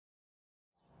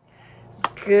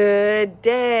Good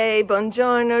day,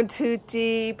 buongiorno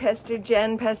tutti, Pastor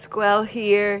Jen Pasquale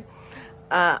here.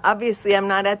 Obviously, I'm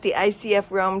not at the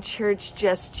ICF Rome Church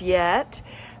just yet,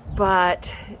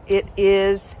 but it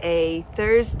is a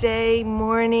Thursday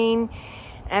morning,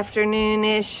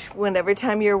 afternoon-ish, whenever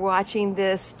time you're watching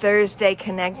this, Thursday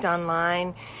Connect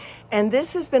Online. And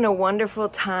this has been a wonderful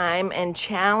time and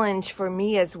challenge for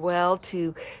me as well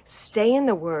to stay in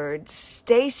the Word,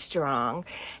 stay strong,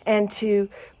 and to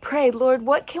pray, Lord,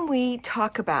 what can we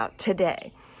talk about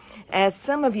today? As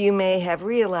some of you may have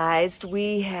realized,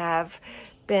 we have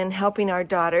been helping our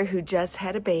daughter who just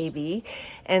had a baby,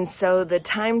 and so the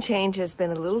time change has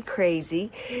been a little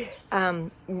crazy.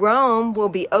 Rome will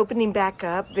be opening back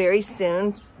up very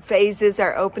soon. Phases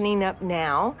are opening up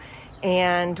now.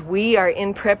 And we are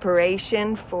in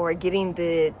preparation for getting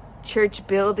the church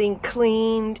building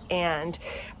cleaned and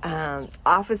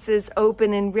offices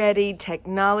open and ready,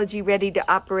 technology ready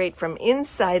to operate from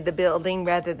inside the building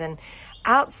rather than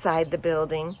outside the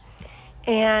building.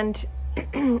 And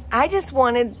I just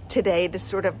wanted today to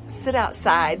sort of sit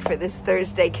outside for this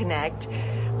Thursday Connect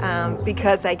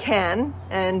because I can,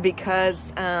 and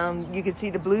because you can see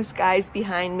the blue skies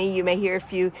behind me. You may hear a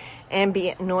few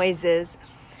ambient noises.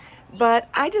 But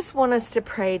I just want us to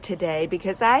pray today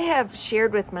because I have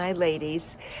shared with my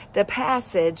ladies the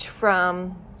passage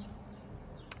from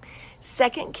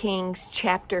 2 Kings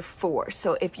chapter 4.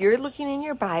 So if you're looking in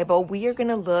your Bible, we are going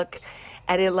to look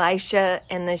at Elisha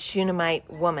and the Shunammite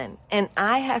woman. And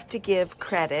I have to give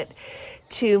credit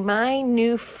to my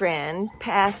new friend,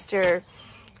 Pastor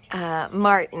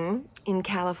Martin in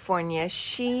California.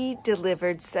 She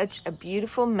delivered such a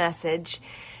beautiful message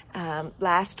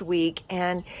last week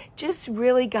and just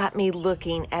really got me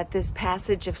looking at this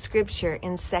passage of scripture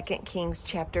in 2 Kings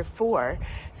chapter 4,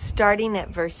 starting at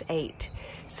verse 8.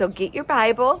 So get your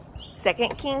Bible, 2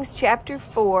 Kings chapter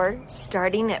 4,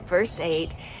 starting at verse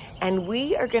 8, and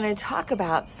we are going to talk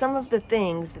about some of the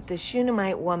things that the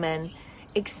Shunammite woman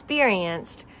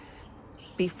experienced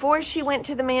before she went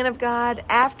to the man of God,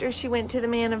 after she went to the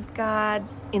man of God,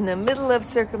 in the middle of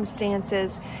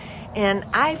circumstances. And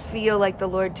I feel like the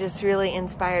Lord just really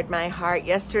inspired my heart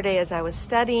yesterday as I was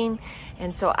studying,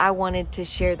 and so I wanted to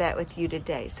share that with you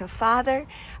today. So Father,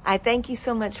 I thank you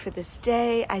so much for this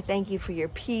day. I thank you for your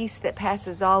peace that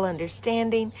passes all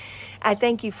understanding. I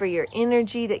thank you for your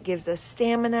energy that gives us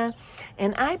stamina.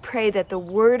 And I pray that the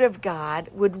Word of God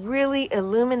would really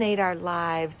illuminate our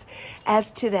lives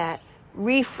as to that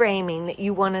reframing that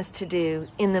you want us to do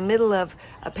in the middle of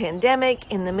a pandemic,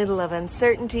 in the middle of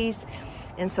uncertainties.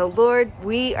 And so, Lord,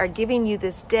 we are giving you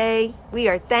this day. We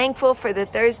are thankful for the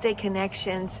Thursday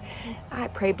connections. I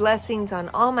pray blessings on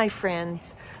all my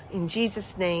friends. In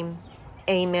Jesus' name,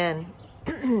 amen.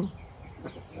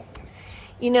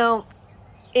 You know,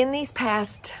 in these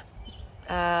past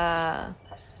 9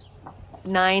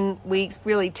 weeks,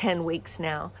 really 10 weeks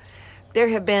now, there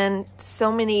have been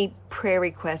so many prayer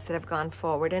requests that have gone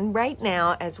forward. And right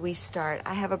now, as we start,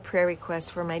 I have a prayer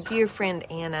request for my dear friend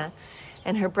Anna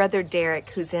and her brother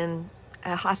Derek, who's in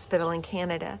a hospital in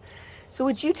Canada. So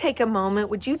would you take a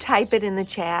moment? Would you type it in the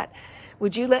chat?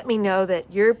 Would you let me know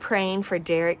that you're praying for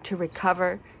Derek to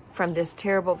recover from this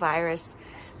terrible virus,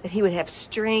 that he would have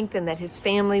strength and that his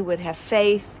family would have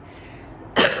faith,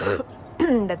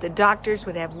 that the doctors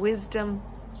would have wisdom?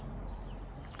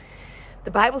 The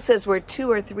Bible says where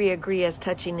 2 or 3 agree as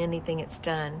touching anything, it's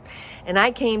done. And I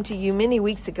came to you many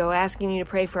weeks ago asking you to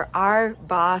pray for our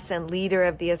boss and leader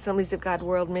of the Assemblies of God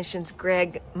World Missions,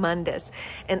 Greg Mundus.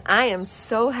 And I am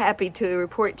so happy to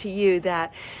report to you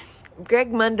that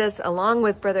Greg Mundus, along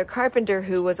with Brother Carpenter,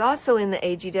 who was also in the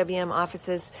AGWM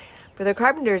offices, Brother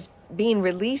Carpenter's being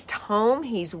released home.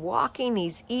 He's walking,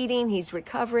 he's eating, he's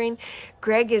recovering.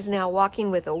 Greg is now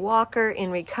walking with a walker in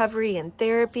recovery and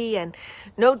therapy and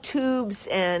no tubes.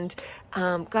 And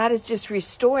God is just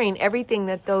restoring everything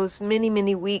that those many,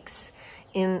 many weeks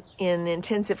in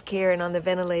intensive care and on the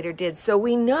ventilator did. So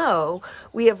we know,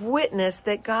 we have witnessed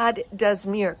that God does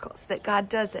miracles, that God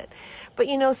does it. But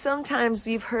you know, sometimes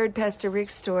you've heard Pastor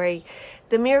Rick's story.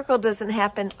 The miracle doesn't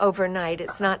happen overnight.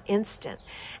 It's not instant.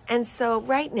 And so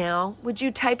right now, would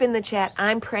you type in the chat,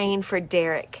 I'm praying for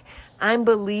Derek. I'm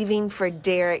believing for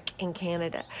Derek in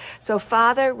Canada. So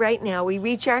Father, right now, we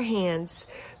reach our hands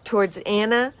towards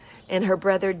Anna and her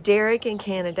brother Derek in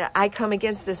Canada. I come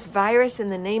against this virus in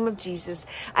the name of Jesus.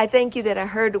 I thank you that I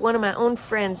heard one of my own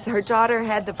friends, her daughter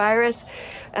had the virus.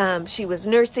 She was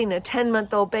nursing a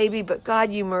 10-month-old baby, but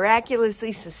God, you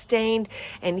miraculously sustained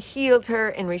and healed her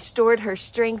and restored her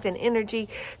strength and energy.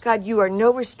 God, you are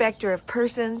no respecter of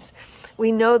persons.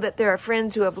 We know that there are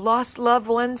friends who have lost loved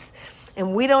ones.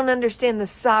 And we don't understand the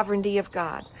sovereignty of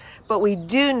God. But we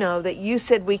do know that you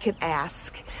said we could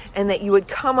ask and that you would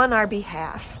come on our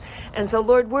behalf. And so,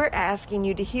 Lord, we're asking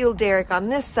you to heal Derek on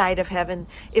this side of heaven,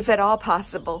 if at all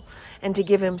possible, and to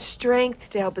give him strength,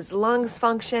 to help his lungs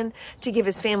function, to give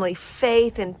his family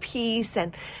faith and peace,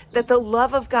 and that the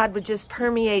love of God would just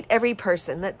permeate every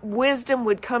person, that wisdom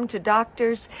would come to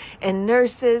doctors and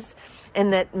nurses,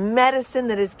 and that medicine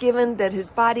that is given, that his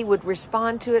body would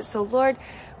respond to it. So, Lord,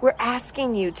 we're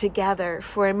asking you together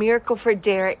for a miracle for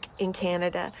Derek in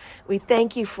Canada. We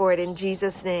thank you for it in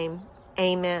Jesus' name.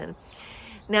 Amen.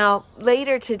 Now,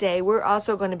 later today, we're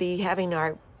also going to be having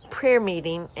our prayer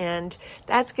meeting, and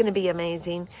that's going to be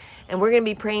amazing. And we're going to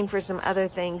be praying for some other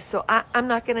things. So I'm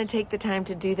not going to take the time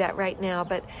to do that right now,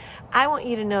 but I want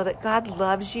you to know that God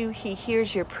loves you. He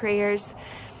hears your prayers.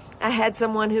 I had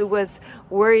someone who was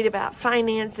worried about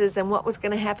finances and what was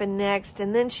going to happen next.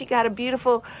 And then she got a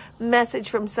beautiful message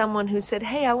from someone who said,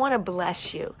 hey, I want to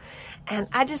bless you. And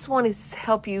I just want to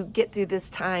help you get through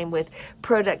this time with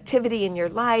productivity in your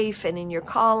life and in your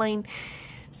calling.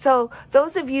 So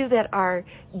those of you that are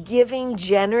giving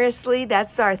generously,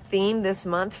 that's our theme this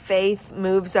month. Faith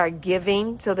moves our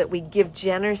giving so that we give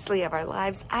generously of our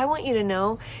lives. I want you to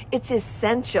know it's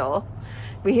essential.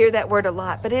 We hear that word a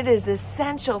lot, but it is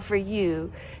essential for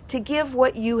you to give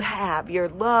what you have, your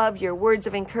love, your words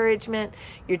of encouragement,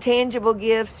 your tangible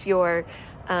gifts, your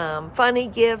funny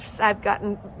gifts. I've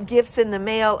gotten gifts in the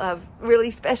mail of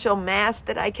really special masks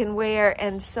that I can wear.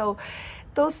 And so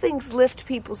those things lift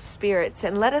people's spirits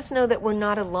and let us know that we're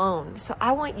not alone. So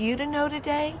I want you to know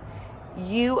today,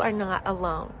 you are not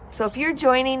alone. So if you're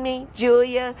joining me,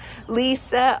 Julia,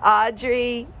 Lisa,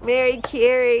 Audrey, Mary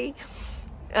Carey,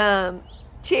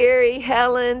 Cherry,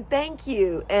 Helen, thank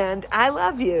you. And I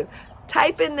love you.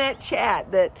 Type in that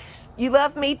chat that you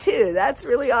love me too. That's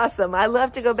really awesome. I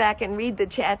love to go back and read the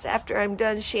chats after I'm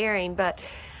done sharing, but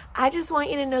I just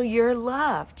want you to know you're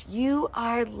loved. You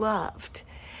are loved.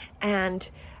 And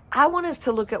I want us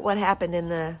to look at what happened in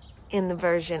the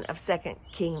version of 2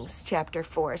 Kings chapter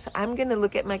 4. So I'm going to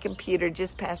look at my computer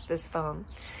just past this phone.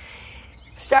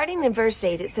 Starting in verse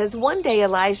 8, it says, one day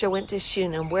Elijah went to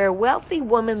Shunem, where a wealthy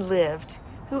woman lived,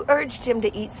 who urged him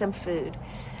to eat some food.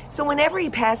 So whenever he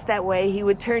passed that way, he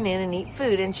would turn in and eat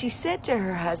food. And she said to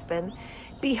her husband,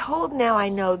 behold, now I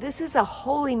know this is a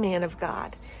holy man of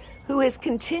God, who is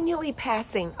continually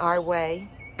passing our way.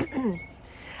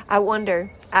 I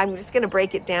wonder, I'm just going to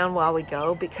break it down while we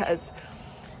go, because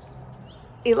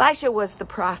Elisha was the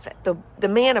prophet, the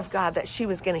man of God that she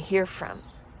was going to hear from.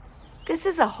 This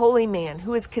is a holy man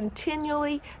who is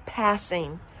continually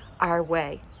passing our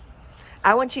way.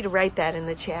 I want you to write that in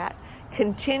the chat.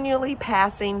 Continually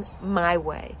passing my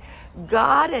way.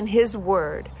 God and his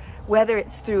word, whether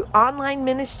it's through online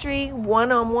ministry,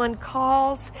 one-on-one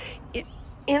calls,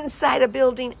 inside a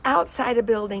building, outside a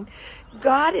building,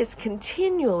 God is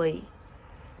continually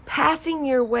passing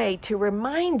your way to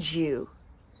remind you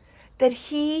that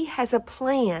he has a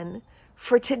plan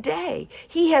for today.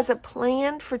 He has a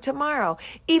plan for tomorrow.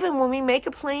 Even when we make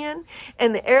a plan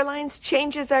and the airlines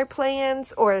changes our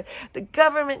plans or the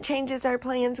government changes our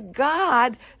plans,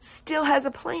 God still has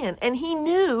a plan. And he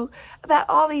knew about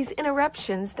all these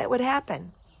interruptions that would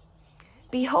happen.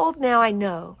 Behold, now I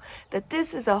know that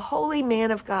this is a holy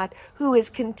man of God who is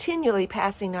continually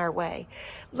passing our way.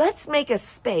 Let's make a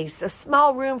space, a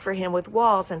small room for him with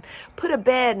walls, and put a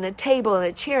bed and a table and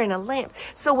a chair and a lamp,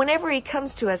 so whenever he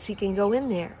comes to us, he can go in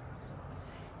there.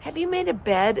 Have you made a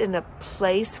bed and a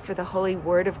place for the holy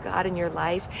word of God in your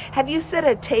life? Have you set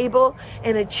a table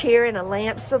and a chair and a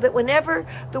lamp so that whenever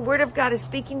the word of God is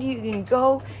speaking to you, you can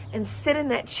go and sit in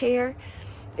that chair?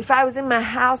 If I was in my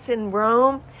house in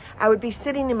Rome, I would be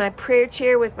sitting in my prayer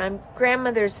chair with my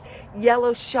grandmother's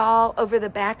yellow shawl over the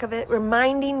back of it,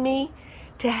 reminding me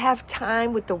to have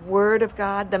time with the word of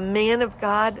God, the man of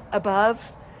God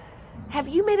above. Have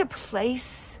you made a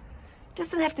place? It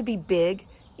doesn't have to be big.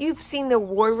 You've seen the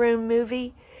War Room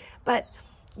movie, but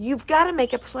you've got to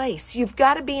make a place. You've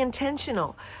got to be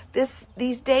intentional.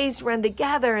 These days run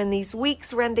together and these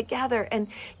weeks run together, and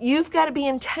you've got to be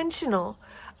intentional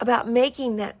about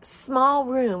making that small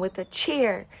room with a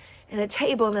chair and a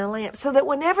table and a lamp so that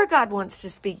whenever God wants to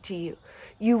speak to you,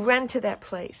 you run to that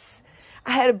place.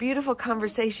 I had a beautiful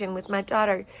conversation with my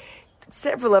daughter,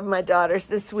 several of my daughters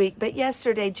this week, but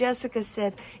yesterday Jessica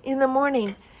said, in the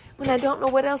morning when I don't know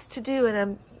what else to do and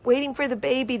I'm waiting for the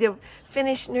baby to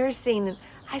finish nursing, and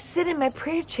I sit in my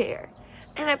prayer chair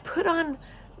and I put on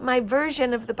my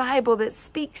version of the Bible that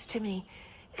speaks to me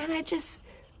and I just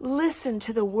listen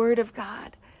to the word of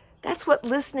God. That's what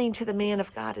listening to the man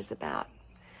of God is about.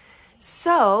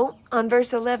 So, on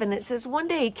verse 11, it says, one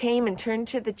day he came and turned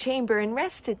to the chamber and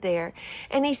rested there.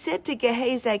 And he said to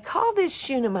Gehazi, call this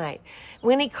Shunammite.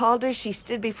 When he called her, she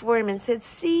stood before him and said,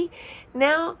 see,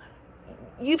 now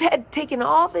you've had taken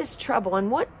all this trouble,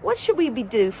 and what should we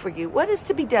do for you? What is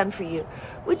to be done for you?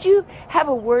 Would you have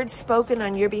a word spoken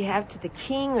on your behalf to the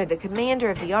king or the commander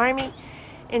of the army?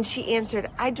 And she answered,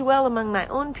 I dwell among my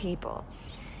own people.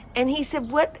 And he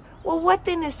said, what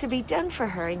then is to be done for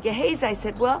her? And Gehazi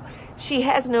said, well, she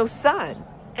has no son,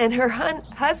 and her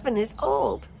husband is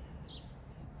old.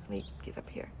 Let me get up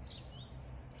here.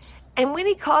 And when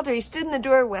he called her, he stood in the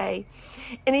doorway,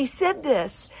 and he said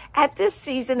this, at this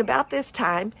season, about this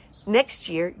time, next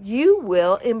year, you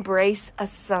will embrace a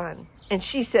son. And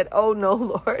she said, oh no,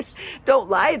 Lord, don't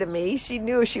lie to me. She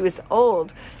knew she was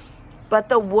old. But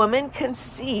the woman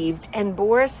conceived and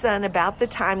bore a son about the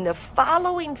time the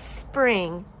following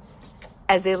spring,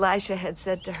 as Elisha had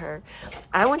said to her.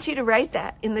 I want you to write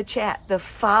that in the chat, the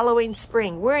following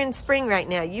spring. We're in spring right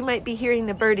now. You might be hearing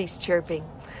the birdies chirping.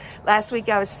 Last week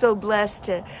I was so blessed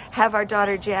to have our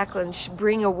daughter Jacqueline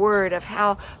bring a word of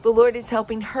how the Lord is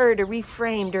helping her to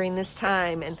reframe during this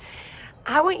time. And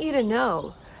I want you to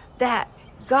know that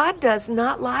God does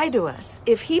not lie to us.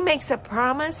 If he makes a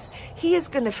promise, he is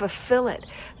going to fulfill it.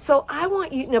 So I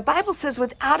want you, the Bible says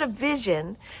without a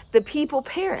vision, the people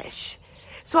perish.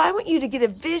 So I want you to get a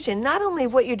vision, not only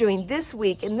of what you're doing this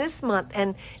week and this month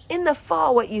and in the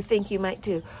fall, what you think you might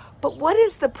do, but what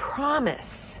is the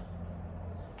promise?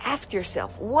 Ask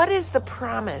yourself, what is the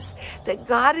promise that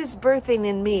God is birthing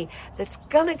in me that's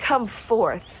going to come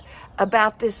forth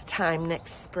about this time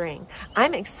next spring?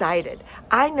 I'm excited.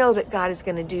 I know that God is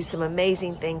going to do some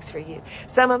amazing things for you.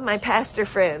 Some of my pastor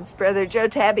friends, Brother Joe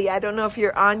Tabby, I don't know if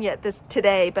you're on yet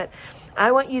today, but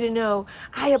I want you to know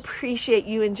I appreciate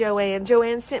you and Joanne.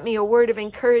 Joanne sent me a word of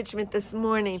encouragement this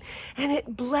morning, and it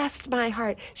blessed my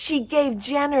heart. She gave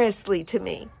generously to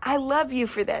me. I love you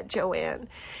for that, Joanne.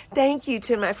 Thank you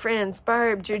to my friends,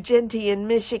 Barb Gergenti in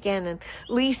Michigan, and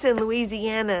Lisa in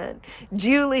Louisiana, and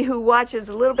Julie, who watches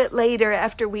a little bit later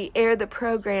after we air the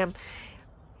program.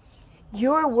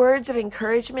 Your words of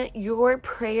encouragement, your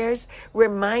prayers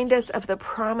remind us of the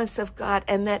promise of God,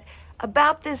 and that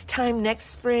about this time next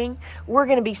spring, we're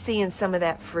going to be seeing some of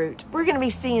that fruit. We're going to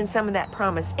be seeing some of that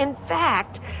promise. In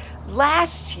fact,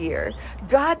 last year,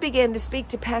 God began to speak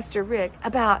to Pastor Rick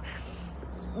about,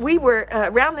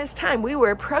 around this time, we were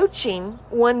approaching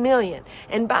 1 million.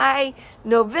 And by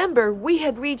November, we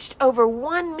had reached over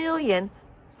 1 million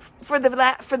for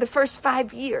the first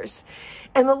 5 years.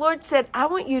 And the Lord said, I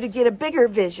want you to get a bigger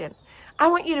vision. I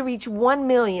want you to reach 1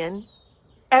 million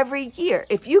every year.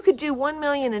 If you could do 1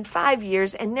 million in 5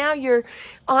 years, and now you're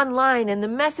online and the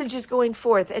message is going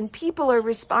forth and people are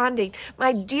responding.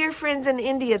 My dear friends in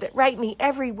India that write me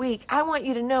every week, I want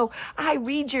you to know I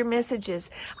read your messages.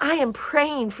 I am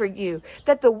praying for you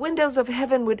that the windows of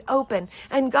heaven would open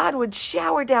and God would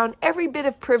shower down every bit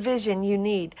of provision you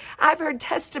need. I've heard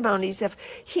testimonies of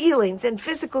healings and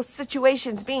physical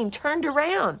situations being turned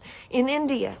around in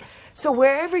India. So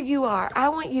wherever you are, I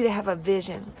want you to have a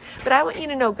vision. But I want you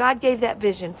to know God gave that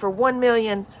vision for 1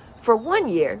 million for 1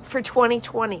 year, for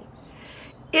 2020.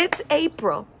 It's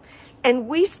April, and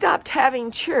we stopped having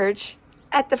church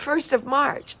at the 1st of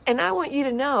March. And I want you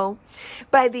to know,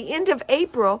 by the end of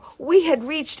April, we had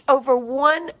reached over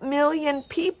 1 million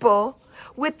people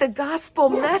with the gospel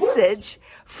message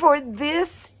for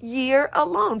this year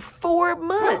alone, 4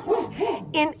 months.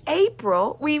 In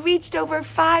April, we reached over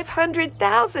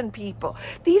 500,000 people.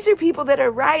 These are people that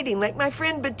are writing, like my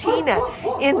friend Bettina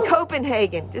in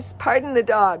Copenhagen. Just pardon the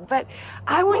dog. But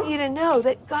I want you to know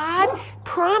that God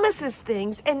promises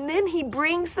things, and then he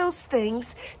brings those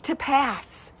things to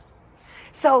pass.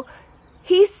 So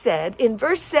he said in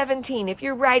verse 17, if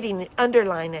you're writing it,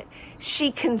 underline it,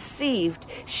 she conceived.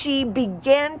 She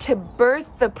began to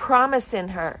birth the promise in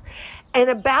her. And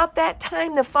about that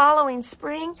time, the following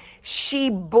spring, she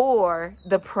bore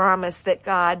the promise that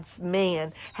God's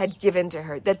man had given to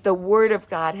her, that the word of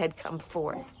God had come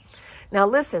forth. Now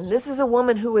listen, this is a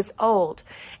woman who was old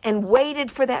and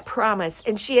waited for that promise.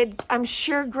 And she had, I'm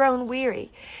sure, grown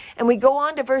weary. And we go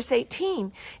on to verse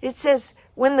 18. It says,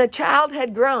 when the child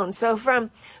had grown. So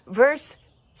from verse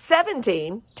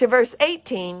 17 to verse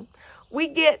 18, we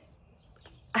get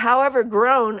however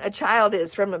grown a child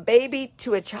is, from a baby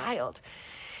to a child.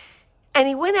 And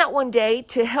he went out one day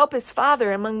to help his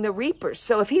father among the reapers.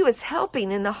 So if he was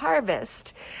helping in the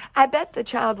harvest, I bet the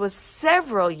child was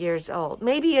several years old,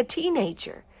 maybe a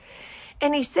teenager.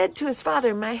 And he said to his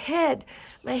father, my head,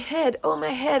 oh my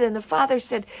head. And the father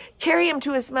said, carry him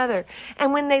to his mother.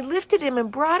 And when they lifted him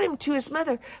and brought him to his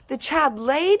mother, the child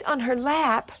laid on her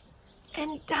lap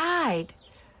and died.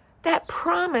 That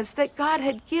promise that God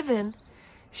had given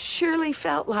surely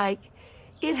felt like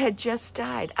it had just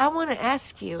died. I want to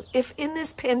ask you, if in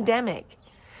this pandemic,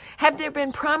 have there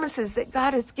been promises that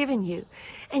God has given you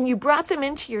and you brought them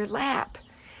into your lap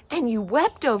and you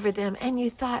wept over them and you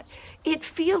thought, it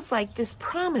feels like this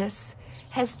promise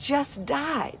has just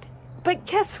died? But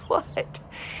guess what?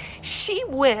 She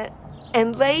went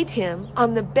and laid him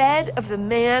on the bed of the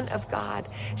man of God.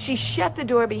 She shut the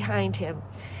door behind him.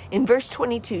 In verse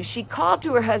 22, she called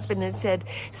to her husband and said,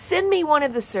 send me one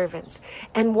of the servants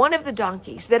and one of the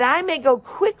donkeys, that I may go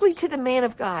quickly to the man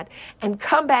of God and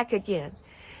come back again.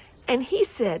 And he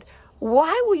said,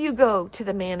 why will you go to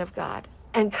the man of God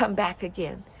and come back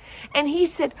again? And he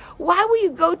said, why will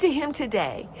you go to him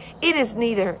today? It is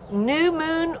neither new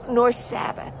moon nor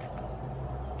Sabbath.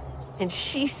 And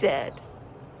she said,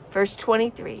 verse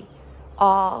 23,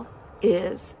 all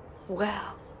is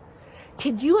well.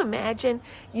 Can you imagine?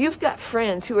 You've got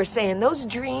friends who are saying those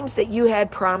dreams that you had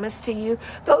promised to you,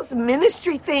 those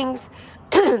ministry things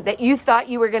that you thought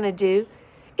you were going to do,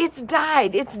 it's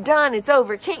died, it's done, it's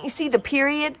over. Can't you see the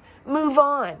period? Move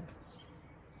on.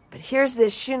 But here's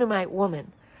this Shunammite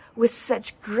woman with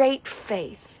such great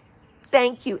faith.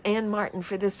 Thank you, Ann Martin,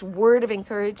 for this word of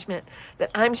encouragement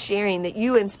that I'm sharing, that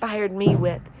you inspired me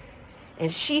with.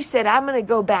 And she said, I'm going to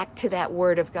go back to that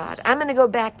word of God. I'm going to go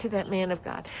back to that man of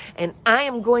God. And I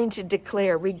am going to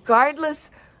declare,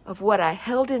 regardless of what I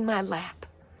held in my lap,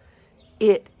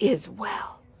 it is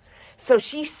well. So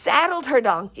she saddled her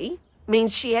donkey,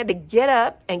 means she had to get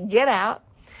up and get out.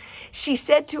 She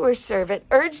said to her servant,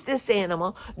 urge this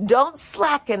animal, don't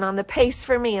slacken on the pace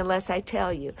for me unless I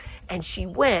tell you. And she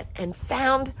went and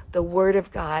found the word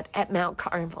of God at Mount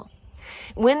Carmel.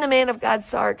 When the man of God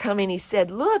saw her coming, he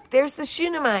said, look, there's the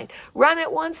Shunammite. Run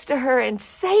at once to her and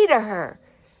say to her.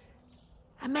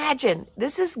 Imagine,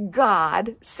 this is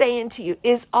God saying to you,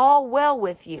 is all well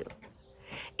with you?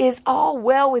 Is all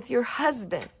well with your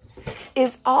husband?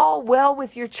 Is all well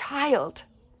with your child?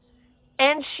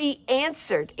 And she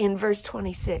answered in verse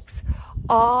 26,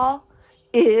 all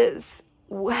is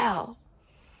well.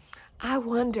 I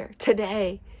wonder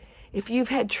today if you've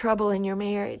had trouble in your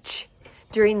marriage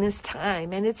during this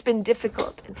time, and it's been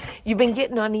difficult, and you've been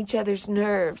getting on each other's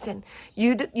nerves, and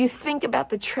you think about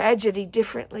the tragedy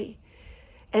differently.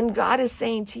 And God is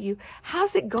saying to you,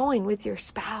 how's it going with your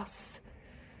spouse?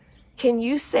 Can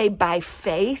you say by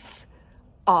faith,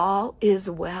 all is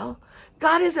well?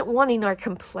 God isn't wanting our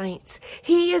complaints.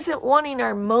 He isn't wanting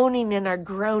our moaning and our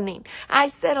groaning. I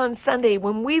said on Sunday,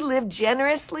 when we live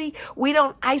generously, we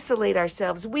don't isolate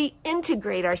ourselves. We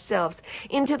integrate ourselves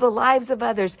into the lives of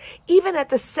others, even at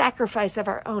the sacrifice of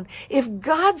our own. If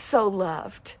God so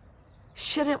loved,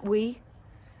 shouldn't we?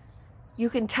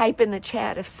 You can type in the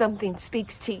chat if something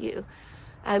speaks to you.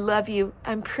 I love you.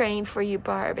 I'm praying for you,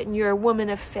 Barb, and you're a woman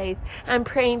of faith. I'm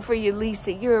praying for you,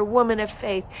 Lisa. You're a woman of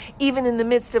faith. Even in the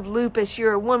midst of lupus,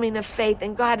 you're a woman of faith,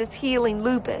 and God is healing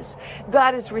lupus.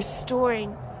 God is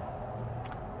restoring.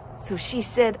 So she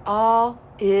said, all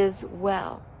is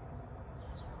well.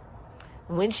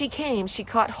 And when she came, she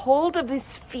caught hold of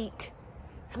his feet.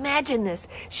 Imagine this.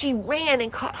 She ran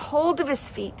and caught hold of his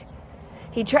feet.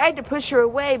 He tried to push her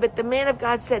away, but the man of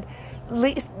God said,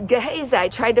 Gehazi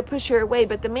tried to push her away,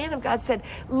 but the man of God said,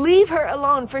 leave her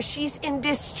alone, for she's in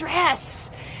distress.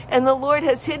 And the Lord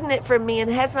has hidden it from me and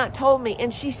has not told me.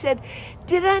 And she said,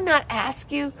 did I not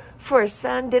ask you for a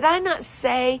son? Did I not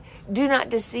say, do not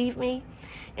deceive me?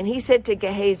 And he said to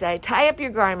Gehazi, tie up your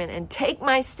garment and take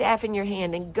my staff in your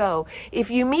hand and go.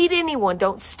 If you meet anyone,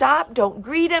 don't stop, don't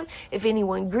greet him. If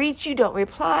anyone greets you, don't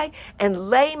reply, and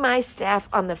lay my staff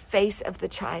on the face of the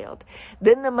child.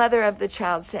 Then the mother of the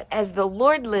child said, as the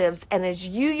Lord lives and as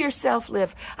you yourself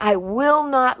live, I will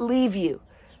not leave you.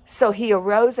 So he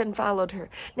arose and followed her.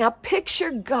 Now picture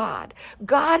God.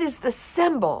 God is the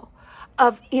symbol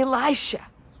of Elisha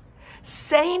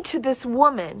saying to this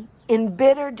woman in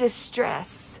bitter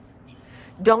distress,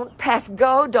 don't pass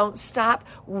go, don't stop,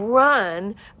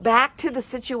 run back to the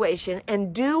situation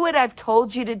and do what I've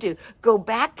told you to do. Go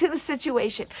back to the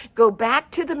situation, go back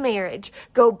to the marriage,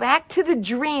 go back to the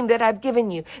dream that I've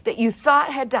given you that you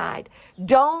thought had died.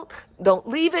 Don't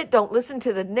leave it. Don't listen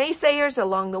to the naysayers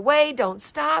along the way. Don't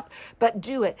stop, but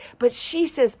do it. But she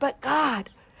says, but God,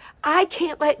 I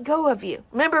can't let go of you.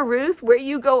 Remember Ruth, where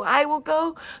you go, I will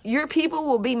go. Your people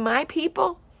will be my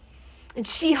people. And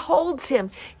she holds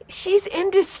him. She's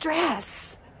in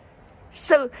distress.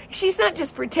 So she's not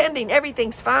just pretending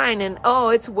everything's fine and, oh,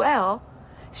 it's well.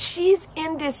 She's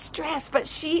in distress, but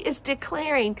she is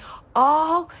declaring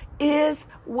all is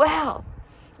well.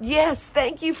 Yes,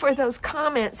 thank you for those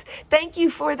comments. Thank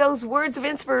you for those words of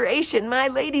inspiration. My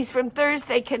ladies from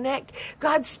Thursday Connect,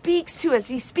 God speaks to us.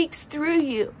 He speaks through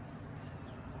you.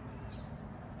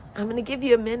 I'm going to give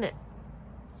you a minute.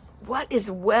 What is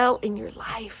well in your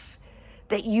life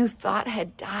that you thought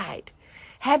had died?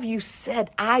 Have you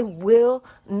said, I will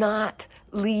not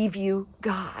leave you,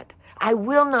 God? I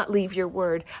will not leave your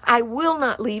word. I will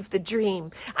not leave the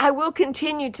dream. I will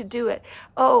continue to do it.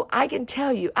 Oh, I can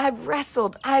tell you, I've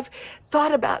wrestled. I've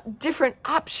thought about different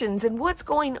options and what's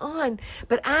going on.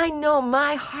 But I know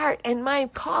my heart and my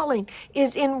calling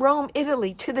is in Rome,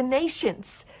 Italy, to the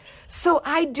nations. So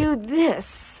I do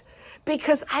this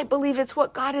because I believe it's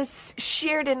what God has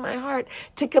shared in my heart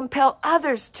to compel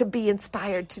others to be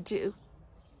inspired to do.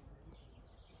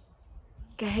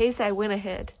 Gehazi went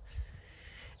ahead.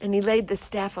 And he laid the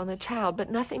staff on the child, but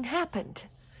nothing happened.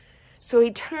 So he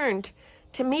turned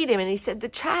to meet him, and he said, the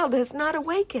child has not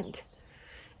awakened.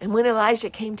 And when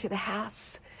Elijah came to the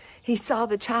house, he saw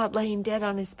the child laying dead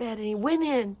on his bed, and he went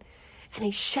in, and he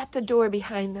shut the door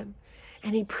behind them,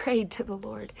 and he prayed to the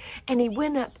Lord. And he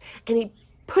went up, and he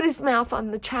put his mouth on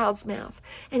the child's mouth,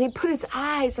 and he put his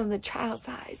eyes on the child's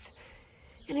eyes,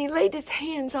 and he laid his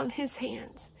hands on his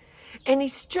hands, and he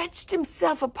stretched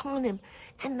himself upon him,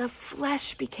 and the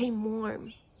flesh became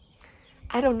warm.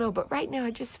 I don't know, but right now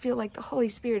I just feel like the Holy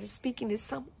Spirit is speaking to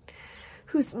someone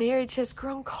whose marriage has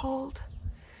grown cold.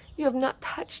 You have not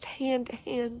touched hand to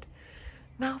hand,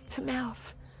 mouth to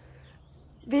mouth,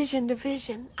 vision to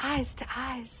vision, eyes to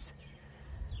eyes.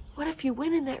 What if you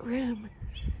went in that room,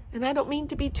 and I don't mean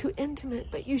to be too intimate,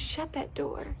 but you shut that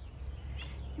door.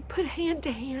 You put hand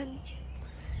to hand.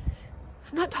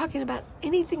 I'm not talking about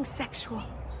anything sexual.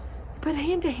 You put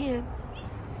hand to hand.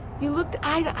 You looked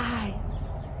eye to eye,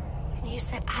 and you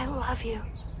said, I love you.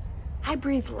 I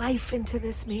breathe life into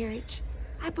this marriage.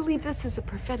 I believe this is a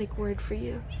prophetic word for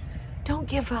you. Don't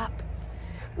give up.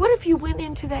 What if you went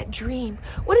into that dream?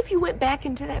 What if you went back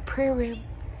into that prayer room?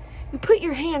 You put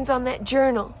your hands on that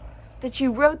journal that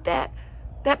you wrote that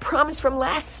promise from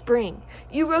last spring.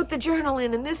 You wrote the journal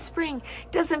in, and this spring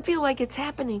doesn't feel like it's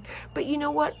happening. But you know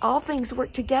what? All things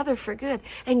work together for good,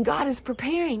 and God is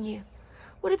preparing you.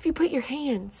 What if you put your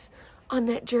hands on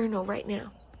that journal right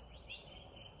now?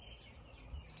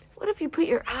 What if you put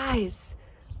your eyes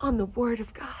on the Word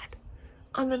of God,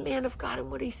 on the man of God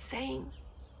and what he's saying?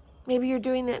 Maybe you're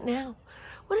doing that now.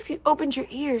 What if you opened your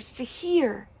ears to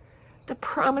hear the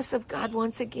promise of God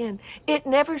once again? It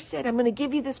never said, I'm going to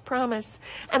give you this promise,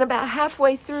 and about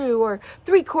halfway through, or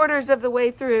 3/4 of the way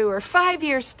through, or 5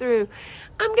 years through,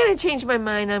 I'm going to change my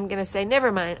mind. I'm going to say,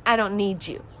 never mind, I don't need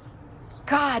you.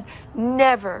 God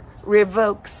never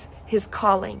revokes his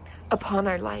calling upon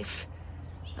our life.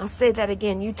 I'll say that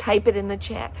again. You type it in the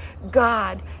chat.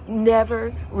 God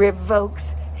never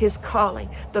revokes his calling.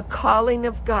 The calling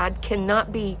of God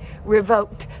cannot be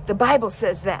revoked. The Bible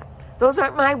says that. Those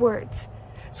aren't my words.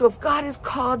 So if God has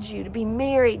called you to be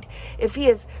married, if he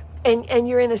has, and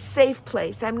you're in a safe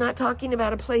place, I'm not talking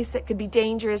about a place that could be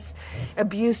dangerous,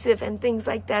 abusive, and things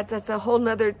like that. That's a whole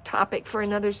nother topic for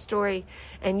another story.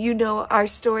 And you know our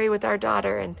story with our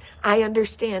daughter, and I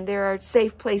understand there are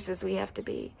safe places we have to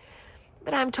be.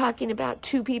 But I'm talking about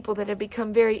two people that have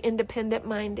become very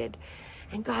independent-minded.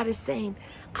 And God is saying,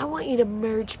 I want you to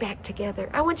merge back together.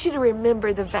 I want you to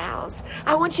remember the vows.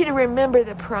 I want you to remember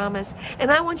the promise. And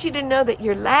I want you to know that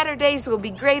your latter days will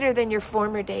be greater than your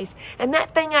former days. And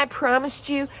that thing I promised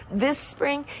you this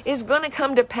spring is going to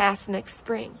come to pass next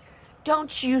spring.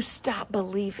 Don't you stop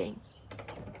believing.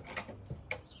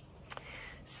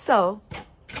 So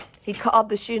he called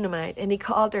the Shunammite, and he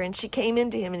called her, and she came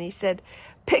into him, and he said,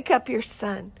 pick up your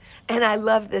son. And I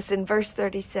love this in verse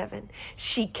 37.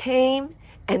 She came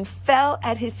and fell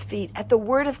at his feet at the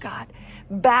word of God,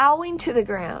 bowing to the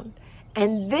ground.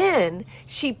 And then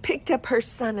she picked up her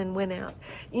son and went out.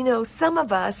 You know, some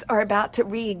of us are about to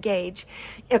re-engage.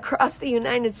 Across the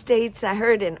United States, I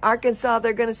heard in Arkansas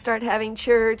they're going to start having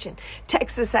church. In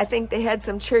Texas, I think they had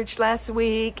some church last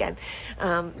week. And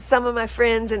some of my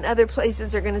friends in other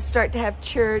places are going to start to have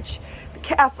church. The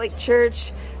Catholic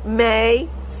Church may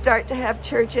start to have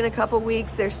church in a couple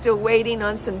weeks. They're still waiting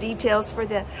on some details for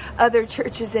the other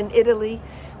churches in Italy.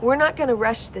 We're not going to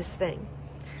rush this thing.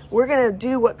 We're going to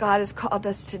do what God has called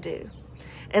us to do.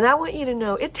 And I want you to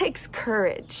know it takes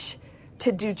courage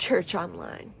to do church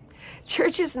online.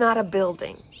 Church is not a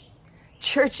building.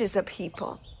 Church is a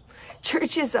people.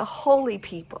 Church is a holy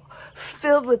people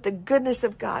filled with the goodness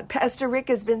of God. Pastor Rick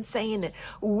has been saying it.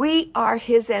 We are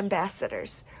his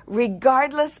ambassadors.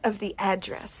 regardless of the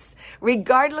address,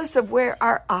 regardless of where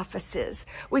our office is,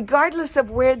 regardless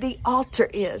of where the altar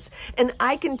is. And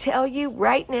I can tell you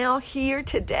right now, here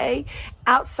today,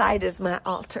 outside is my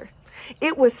altar.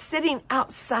 It was sitting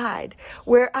outside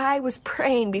where I was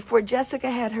praying before Jessica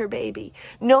had her baby,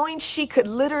 knowing she could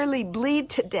literally bleed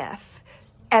to death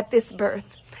at this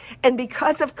birth. And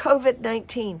because of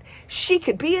COVID-19, she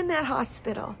could be in that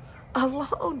hospital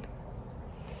alone.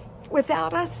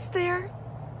 Without us there,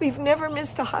 we've never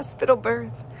missed a hospital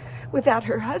birth. Without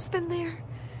her husband there.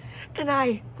 And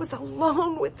I was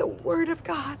alone with the Word of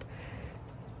God,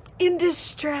 in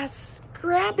distress,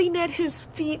 grabbing at His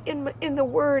feet in the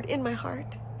Word in my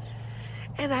heart.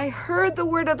 And I heard the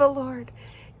word of the Lord.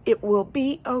 It will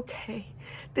be okay.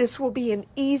 This will be an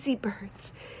easy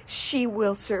birth. She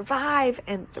will survive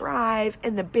and thrive,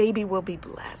 and the baby will be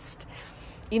blessed.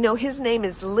 You know, his name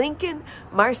is Lincoln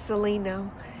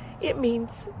Marcelino. It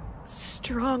means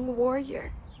strong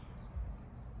warrior.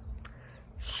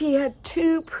 She had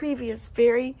 2 previous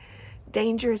very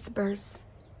dangerous births,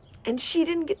 and she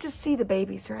didn't get to see the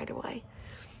babies right away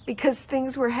because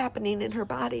things were happening in her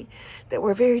body that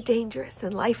were very dangerous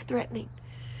and life-threatening.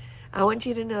 I want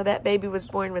you to know that baby was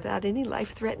born without any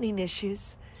life-threatening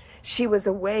issues. She was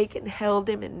awake and held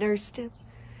him and nursed him.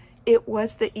 It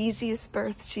was the easiest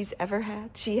birth she's ever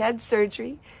had. She had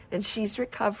surgery, and she's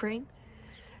recovering.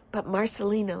 But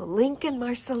Marcelino, Lincoln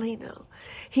Marcelino,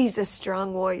 he's a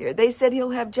strong warrior. They said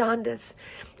he'll have jaundice,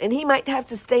 and he might have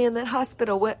to stay in that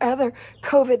hospital where other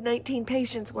COVID-19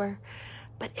 patients were.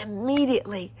 But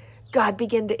immediately, God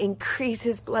began to increase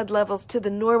his blood levels to the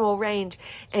normal range,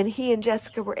 and he and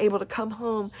Jessica were able to come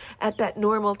home at that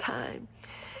normal time.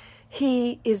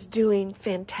 He is doing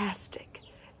fantastic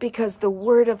because the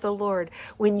word of the Lord,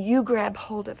 when you grab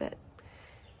hold of it,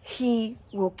 He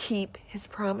will keep his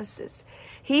promises.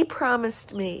 He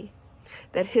promised me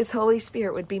that his Holy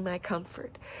Spirit would be my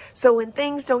comfort. So when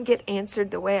things don't get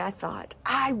answered the way I thought,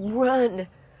 I run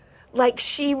like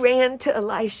she ran to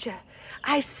Elisha.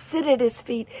 I sit at his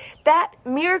feet. That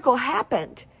miracle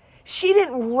happened. She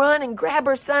didn't run and grab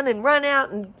her son and run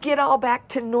out and get all back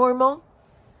to normal.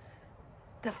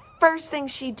 The first thing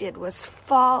she did was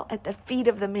fall at the feet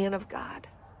of the man of God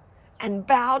and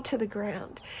bow to the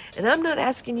ground. And I'm not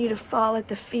asking you to fall at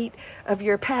the feet of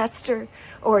your pastor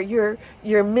or your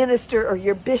minister or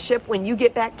your bishop when you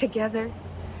get back together.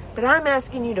 But I'm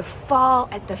asking you to fall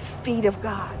at the feet of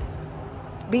God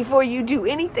before you do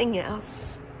anything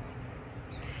else.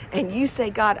 And you say,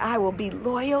 God, I will be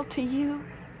loyal to you.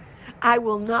 I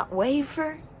will not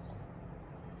waver.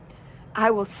 I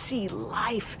will see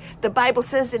life. The Bible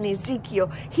says in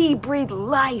Ezekiel, he breathed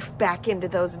life back into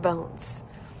those bones.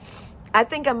 I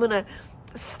think I'm going to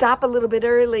stop a little bit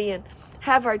early and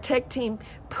have our tech team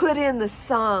put in the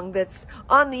song that's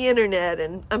on the internet,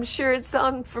 and I'm sure it's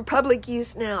on for public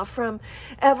use now, from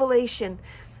Evolution.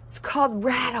 It's called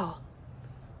Rattle.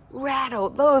 Rattle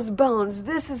those bones.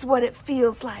 This is what it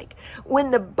feels like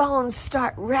when the bones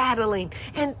start rattling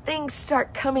and things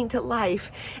start coming to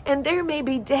life. And there may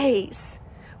be days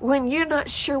when you're not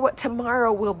sure what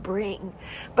tomorrow will bring.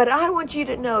 But I want you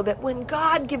to know that when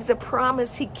God gives a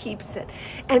promise, he keeps it.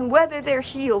 And whether they're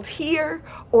healed here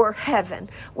or heaven,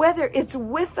 whether it's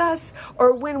with us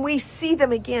or when we see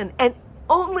them again, and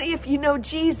only if you know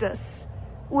Jesus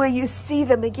will you see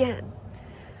them again.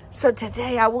 So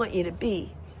today I want you to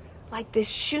be like this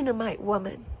Shunammite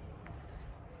woman.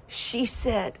 She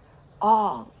said,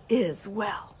 all is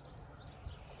well.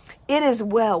 It is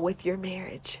well with your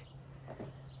marriage.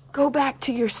 Go back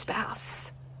to your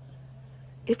spouse.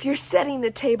 If you're setting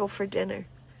the table for dinner,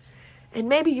 and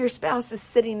maybe your spouse is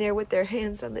sitting there with their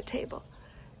hands on the table,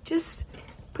 just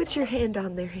put your hand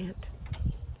on their hand.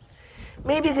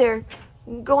 Maybe they're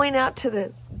going out to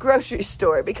the grocery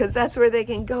store because that's where they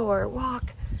can go or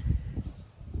walk.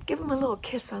 Give them a little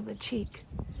kiss on the cheek.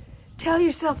 Tell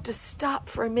yourself to stop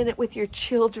for a minute with your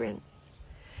children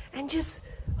and just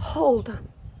hold them.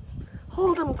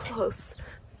 Hold them close.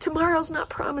 Tomorrow's not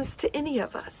promised to any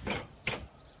of us.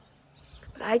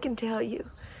 But I can tell you,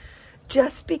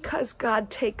 just because God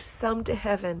takes some to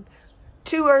heaven,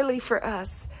 too early for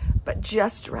us, but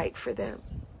just right for them.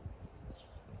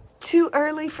 Too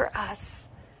early for us,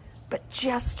 but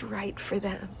just right for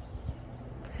them.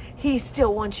 He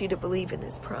still wants you to believe in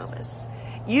his promise.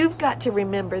 You've got to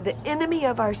remember the enemy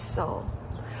of our soul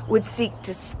would seek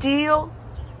to steal,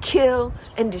 kill,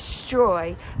 and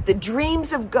destroy the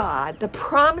dreams of God, the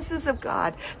promises of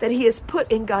God that he has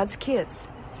put in God's kids.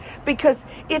 Because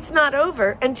it's not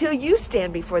over until you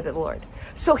stand before the Lord.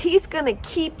 So he's going to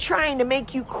keep trying to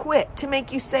make you quit, to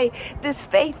make you say, this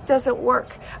faith doesn't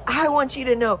work. I want you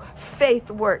to know faith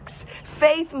works.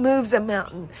 Faith moves a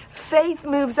mountain. Faith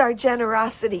moves our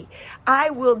generosity. I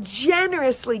will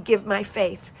generously give my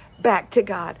faith back to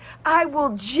God. I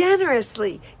will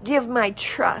generously give my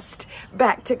trust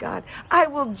back to God. I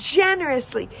will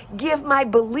generously give my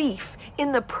belief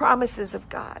in the promises of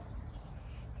God.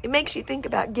 It makes you think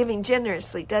about giving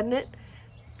generously, doesn't it?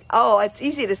 Oh, it's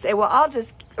easy to say, well, I'll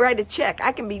just write a check.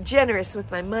 I can be generous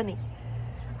with my money.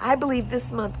 I believe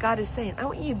this month God is saying, I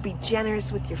want you to be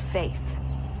generous with your faith.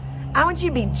 I want you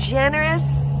to be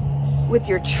generous with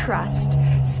your trust.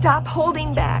 Stop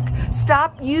holding back.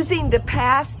 Stop using the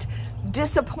past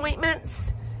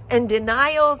disappointments and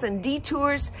denials and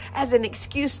detours as an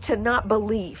excuse to not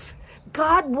believe.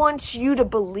 God wants you to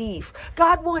believe.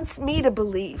 God wants me to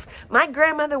believe. My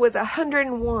grandmother was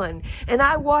 101, and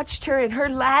I watched her in her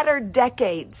latter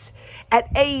decades at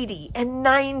 80 and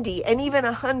 90 and even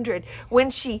 100 when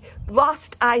she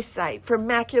lost eyesight from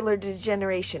macular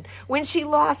degeneration, when she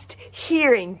lost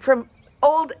hearing from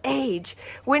old age,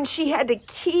 when she had to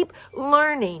keep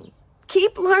learning.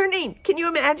 Keep learning. Can you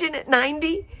imagine at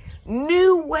 90?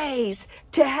 New ways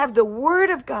to have the Word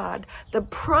of God, the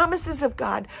promises of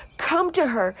God come to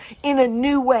her in a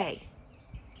new way.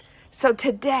 So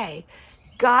today,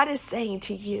 God is saying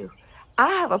to you, I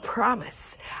have a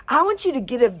promise. I want you to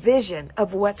get a vision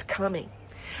of what's coming.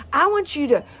 I want you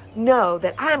to know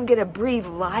that I'm going to breathe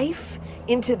life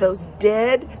into those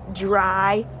dead,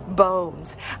 dry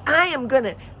bones. I am going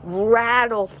to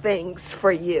rattle things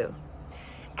for you.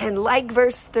 And like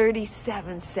verse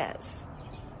 37 says,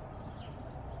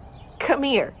 come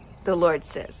here, the Lord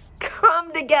says.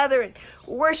 Come together and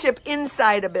worship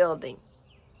inside a building.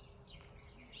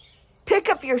 Pick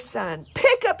up your son.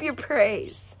 Pick up your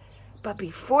praise. But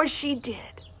before she did,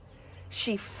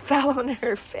 she fell on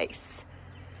her face.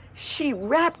 She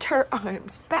wrapped her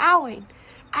arms, bowing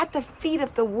at the feet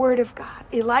of the Word of God.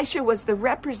 Elisha was the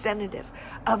representative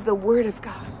of the Word of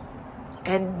God.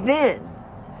 And then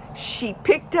she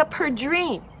picked up her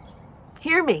dream.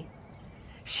 Hear me.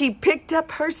 She picked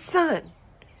up her son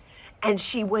and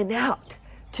she went out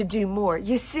to do more.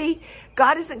 You see,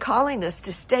 God isn't calling us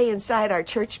to stay inside our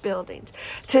church buildings,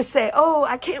 to say, oh,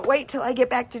 I can't wait till I get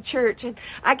back to church and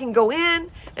I can go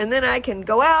in and then I can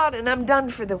go out and I'm done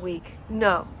for the week.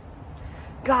 No.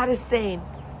 God is saying,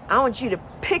 I want you to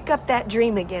pick up that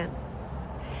dream again.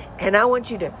 And I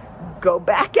want you to go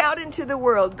back out into the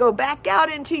world. Go back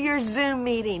out into your Zoom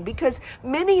meeting, because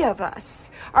many of us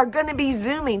are going to be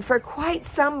Zooming for quite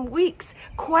some weeks,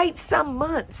 quite some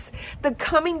months. The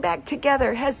coming back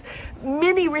together has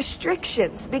many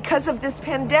restrictions because of this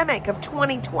pandemic of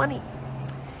 2020.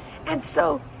 And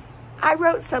so I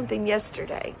wrote something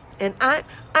yesterday, and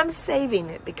I'm saving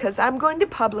it because I'm going to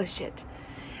publish it.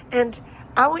 And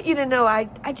I want you to know I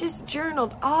just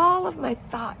journaled all of my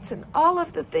thoughts and all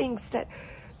of the things that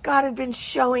God had been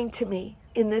showing to me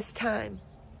in this time.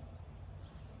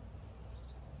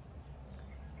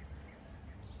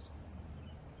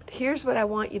 But here's what I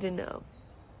want you to know.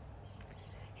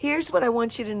 Here's what I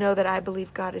want you to know that I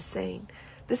believe God is saying.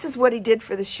 This is what he did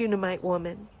for the Shunammite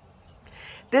woman.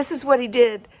 This is what he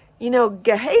did. You know,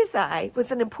 Gehazi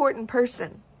was an important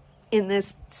person in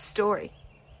this story.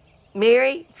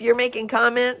 Mary, if you're making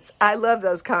comments, I love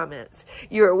those comments.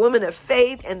 You're a woman of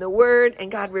faith and the Word, and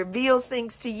God reveals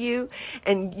things to you,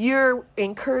 and your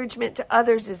encouragement to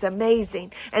others is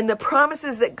amazing. And the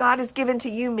promises that God has given to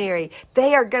you, Mary,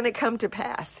 they are going to come to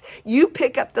pass. You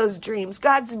pick up those dreams.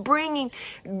 God's bringing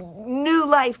new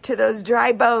life to those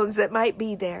dry bones that might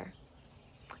be there.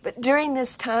 But during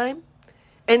this time,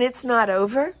 and it's not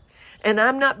over, and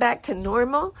I'm not back to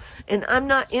normal, and I'm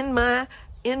not in my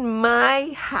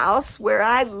house where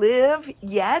I live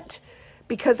yet,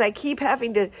 because I keep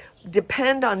having to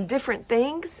depend on different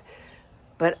things.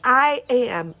 But I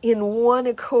am in one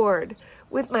accord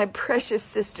with my precious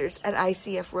sisters at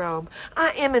ICF Rome.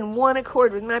 I am in one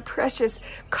accord with my precious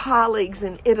colleagues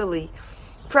in Italy,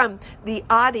 from the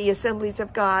Adi Assemblies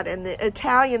of God and the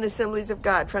Italian Assemblies of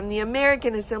God, from the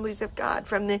American Assemblies of God,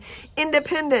 from the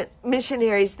independent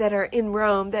missionaries that are in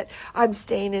Rome that I'm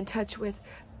staying in touch with.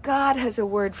 God has a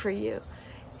word for you.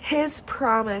 His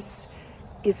promise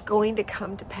is going to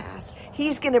come to pass.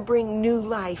 He's going to bring new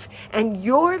life. And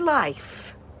your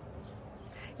life,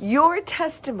 your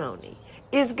testimony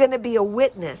is going to be a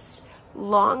witness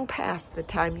long past the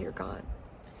time you're gone.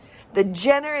 The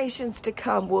generations to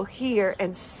come will hear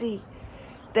and see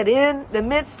that in the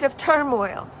midst of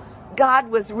turmoil, God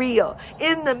was real.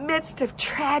 In the midst of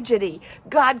tragedy,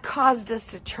 God caused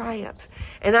us to triumph.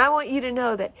 And I want you to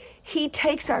know that he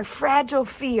takes our fragile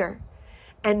fear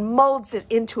and molds it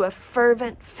into a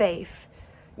fervent faith.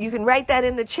 You can write that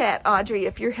in the chat, Audrey,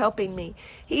 if you're helping me.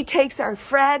 He takes our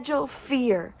fragile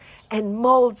fear and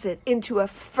molds it into a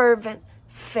fervent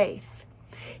faith.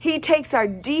 He takes our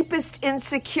deepest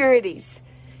insecurities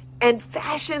and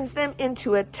fashions them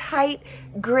into a tight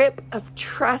grip of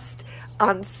trust,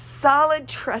 on solid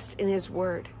trust in his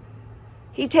word.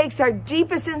 He takes our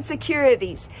deepest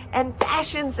insecurities and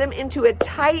fashions them into a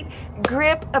tight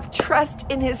grip of trust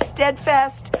in his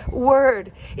steadfast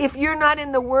word. If you're not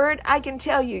in the word, I can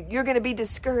tell you, you're going to be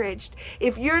discouraged.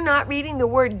 If you're not reading the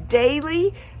word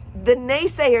daily, the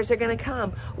naysayers are going to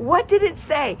come. What did it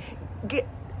say?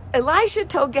 Elisha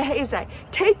told Gehazi,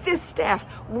 take this staff,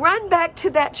 run back to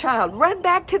that child, run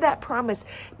back to that promise,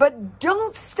 but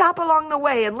don't stop along the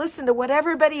way and listen to what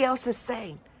everybody else is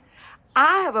saying.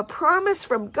 I have a promise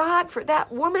from God for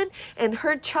that woman and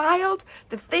her child,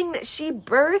 the thing that she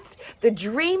birthed, the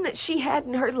dream that she had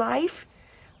in her life.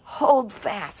 Hold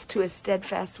fast to his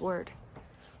steadfast word.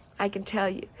 I can tell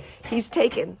you, he's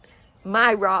taken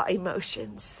my raw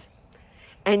emotions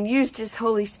and used his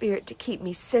Holy Spirit to keep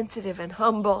me sensitive and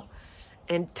humble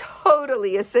and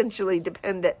totally, essentially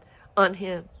dependent on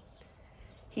him.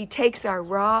 He takes our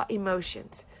raw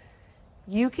emotions.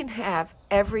 You can have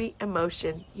every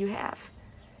emotion you have.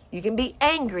 You can be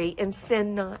angry and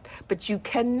sin not, but you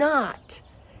cannot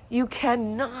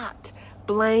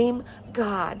blame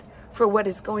God for what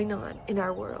is going on in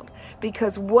our world,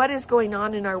 because what is going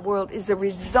on in our world is a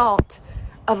result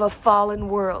of a fallen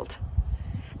world.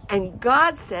 And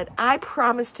God said, I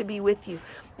promise to be with you.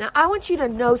 Now, I want you to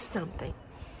know something.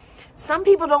 Some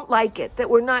people don't like it that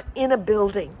we're not in a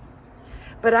building,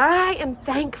 but I am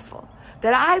thankful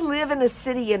that I live in a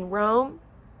city in Rome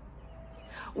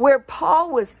where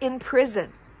Paul was in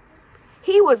prison.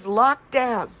 He was locked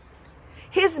down.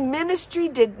 His ministry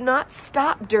did not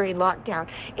stop during lockdown.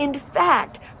 In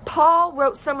fact, Paul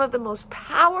wrote some of the most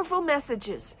powerful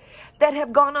messages that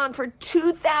have gone on for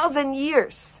 2,000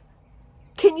 years.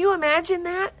 Can you imagine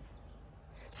that?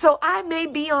 So I may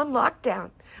be on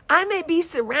lockdown. I may be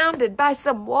surrounded by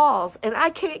some walls and I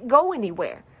can't go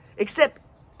anywhere except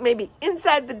maybe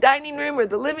inside the dining room or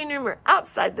the living room or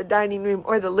outside the dining room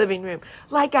or the living room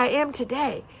like I am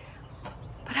today.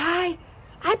 But I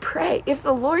pray, if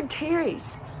the Lord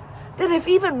tarries, that if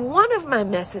even one of my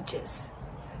messages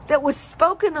that was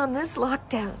spoken on this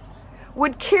lockdown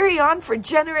would carry on for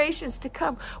generations to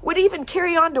come, would even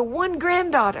carry on to one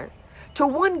granddaughter, to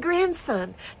one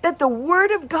grandson, that the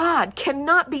word of God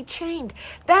cannot be chained.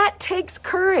 That takes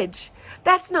courage.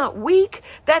 That's not weak.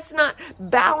 That's not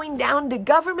bowing down to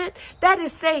government. That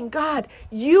is saying, God,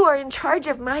 you are in charge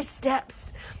of my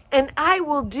steps, and I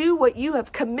will do what you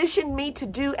have commissioned me to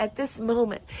do at this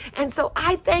moment. And so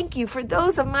I thank you for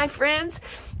those of my friends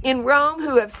in Rome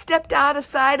who have stepped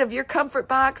outside of your comfort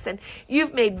box, and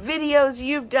you've made videos,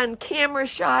 you've done camera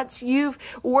shots, you've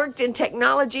worked in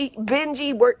technology.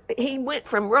 Benji he went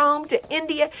from Rome to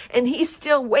India, and he's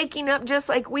still waking up just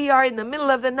like we are in the middle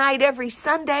of the night every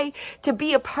Sunday to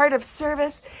be a part of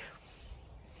service.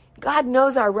 God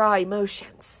knows our raw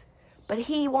emotions, but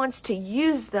he wants to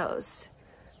use those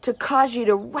to cause you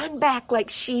to run back like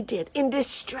she did in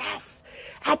distress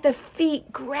at the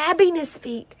feet, grabbing his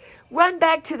feet. Run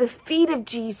back to the feet of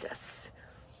Jesus.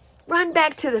 Run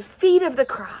back to the feet of the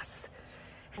cross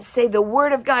and say, the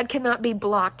word of God cannot be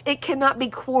blocked. It cannot be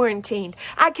quarantined.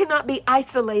 I cannot be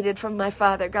isolated from my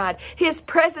Father God. His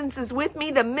presence is with me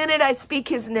the minute I speak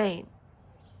his name.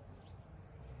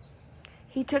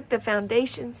 He took the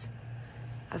foundations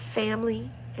of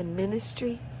family and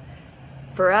ministry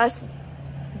for us,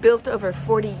 built over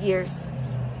 40 years,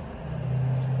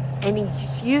 and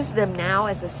he's used them now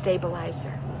as a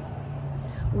stabilizer.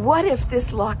 What if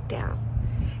this lockdown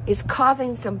is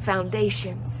causing some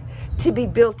foundations to be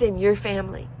built in your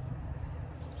family?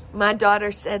 My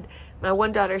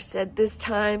one daughter said this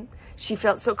time she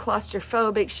felt so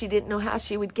claustrophobic, she didn't know how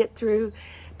she would get through.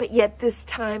 But yet this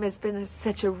time has been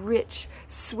such a rich,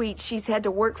 sweet, she's had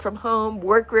to work from home,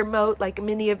 work remote like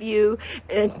many of you,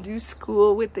 and do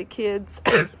school with the kids.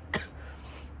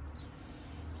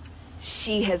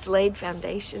 She has laid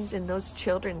foundations in those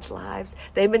children's lives.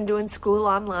 They've been doing school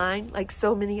online like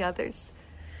so many others.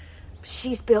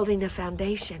 She's building a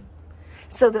foundation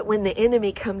so that when the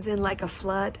enemy comes in like a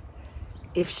flood,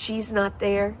 if she's not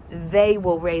there, they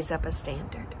will raise up a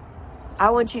standard. I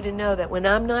want you to know that when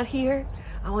I'm not here,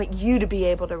 I want you to be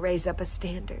able to raise up a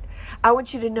standard. I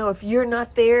want you to know if you're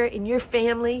not there in your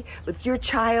family with your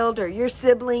child or your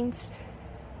siblings,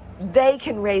 they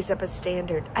can raise up a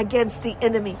standard against the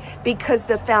enemy, because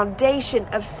the foundation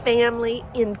of family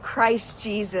in Christ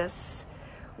Jesus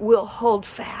will hold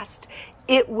fast.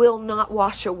 It will not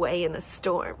wash away in a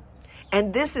storm.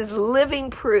 And this is living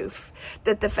proof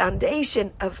that the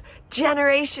foundation of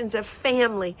generations of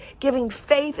family giving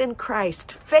faith in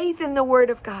Christ, faith in the Word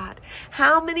of God.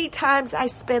 How many times I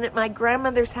spent at my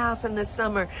grandmother's house in the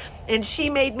summer, and she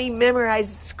made me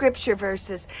memorize scripture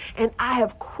verses, and I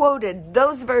have quoted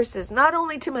those verses not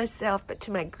only to myself but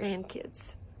to my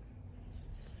grandkids.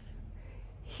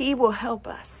 He will help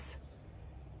us,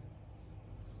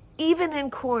 even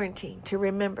in quarantine, to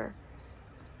remember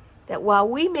that while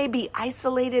we may be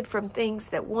isolated from things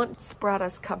that once brought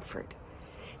us comfort,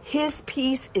 His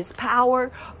peace is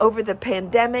power over the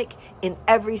pandemic in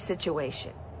every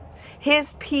situation.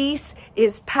 His peace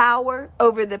is power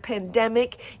over the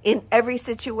pandemic in every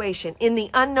situation. In the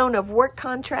unknown of work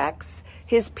contracts,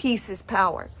 His peace is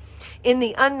power. In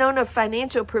the unknown of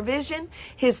financial provision,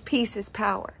 His peace is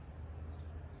power.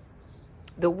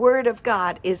 The Word of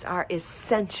God is our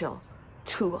essential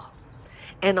tool.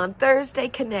 And on Thursday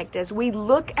Connect, as we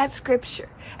look at Scripture,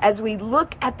 as we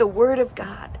look at the Word of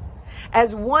God,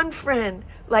 as one friend,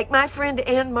 like my friend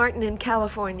Ann Martin in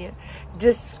California,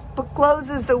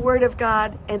 discloses the Word of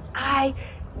God, and I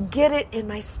get it in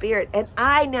my spirit, and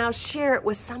I now share it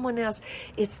with someone else.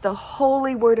 It's the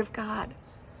holy Word of God.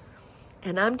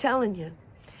 And I'm telling you,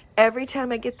 every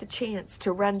time I get the chance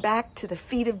to run back to the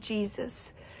feet of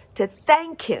Jesus, to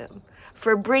thank Him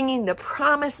for bringing the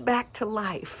promise back to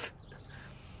life,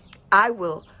 I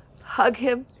will hug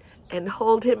Him and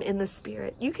hold Him in the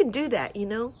Spirit. You can do that, you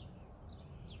know.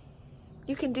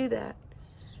 You can do that.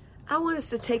 I want us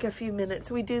to take a few minutes.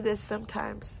 We do this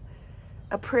sometimes.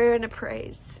 A prayer and a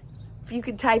praise. If you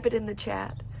can type it in the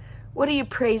chat. What are you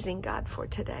praising God for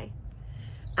today?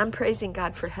 I'm praising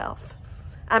God for health.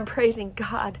 I'm praising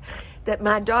God that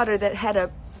my daughter that had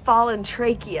a fallen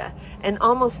trachea and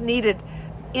almost needed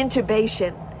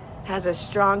intubation has a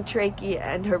strong trachea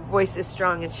and her voice is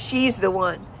strong, and she's the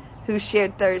one who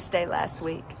shared Thursday last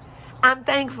week. I'm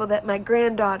thankful that my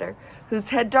granddaughter, who's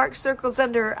had dark circles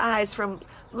under her eyes from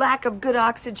lack of good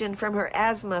oxygen from her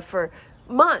asthma for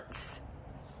months,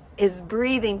 is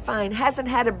breathing fine, hasn't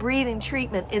had a breathing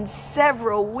treatment in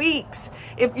several weeks.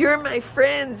 If you're my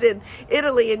friends in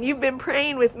Italy and you've been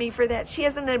praying with me for that, she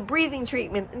hasn't had a breathing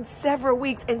treatment in several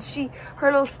weeks, and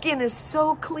her little skin is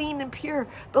so clean and pure.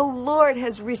 The Lord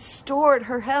has restored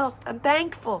her health. I'm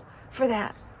thankful for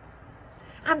that.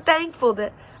 I'm thankful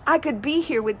that I could be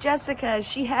here with Jessica as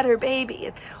she had her baby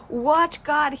and watch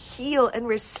God heal and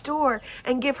restore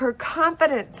and give her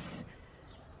confidence.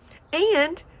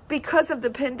 And because of the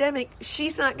pandemic,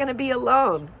 she's not going to be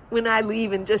alone when I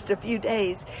leave in just a few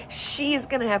days. She is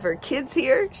going to have her kids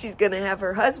here. She's going to have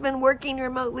her husband working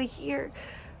remotely here.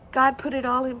 God put it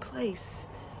all in place.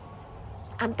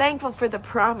 I'm thankful for the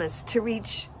promise to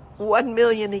reach 1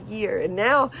 million a year. And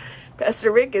now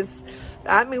Pastor Rick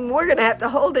we're going to have to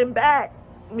hold him back,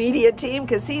 media team,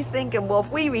 because he's thinking, well,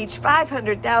 if we reach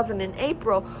 500,000 in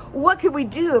April, what could we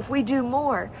do if we do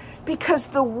more? Because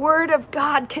the Word of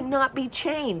God cannot be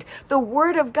chained. The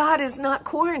Word of God is not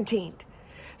quarantined.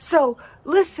 So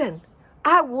listen,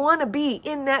 I want to be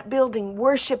in that building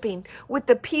worshiping with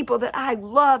the people that I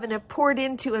love and have poured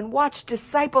into and watched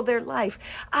disciple their life.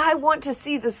 I want to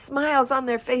see the smiles on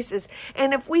their faces.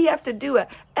 And if we have to do an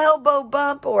elbow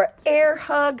bump or air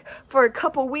hug for a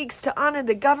couple weeks to honor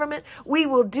the government, we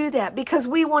will do that because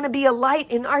we want to be a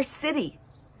light in our city.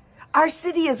 Our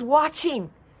city is watching.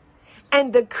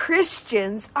 And the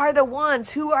Christians are the ones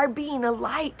who are being a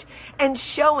light and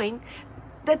showing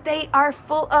that they are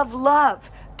full of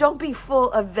love. Don't be full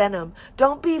of venom.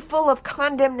 Don't be full of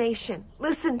condemnation.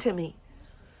 Listen to me.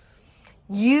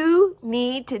 You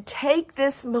need to take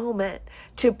this moment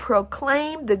to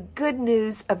proclaim the good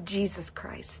news of Jesus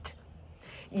Christ.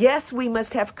 Yes, we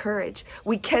must have courage.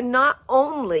 We cannot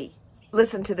only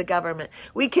listen to the government.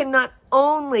 We cannot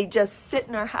only just sit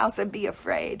in our house and be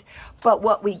afraid. But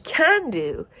what we can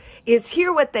do is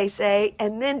hear what they say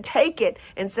and then take it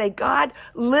and say, God,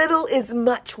 little is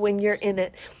much when you're in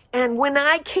it. And when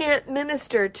I can't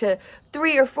minister to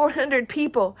 300 or 400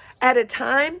 people at a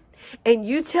time, and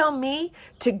you tell me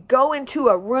to go into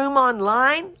a room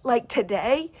online like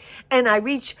today, and I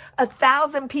reach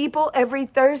 1,000 people every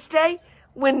Thursday,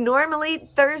 when normally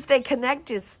Thursday Connect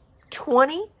is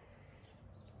 20,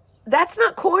 that's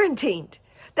not quarantined.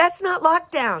 That's not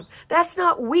lockdown. That's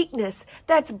not weakness.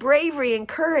 That's bravery and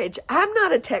courage. I'm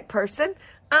not a tech person.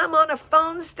 I'm on a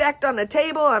phone stacked on a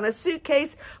table, on a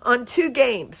suitcase, on 2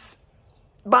 games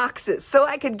boxes, so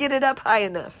I could get it up high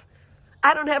enough.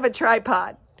 I don't have a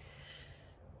tripod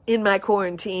in my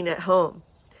quarantine at home.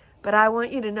 But I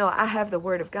want you to know I have the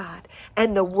Word of God,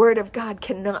 and the Word of God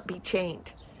cannot be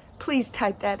chained. Please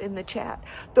type that in the chat.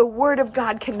 The Word of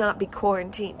God cannot be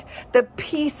quarantined. The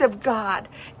peace of God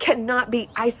cannot be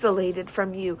isolated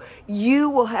from you. You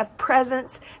will have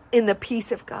presence in the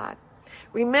peace of God.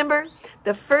 Remember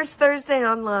the first Thursday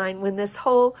online when this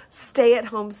whole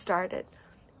stay-at-home started.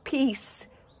 Peace,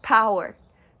 power,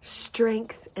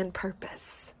 strength, and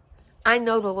purpose. I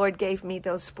know the Lord gave me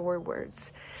those 4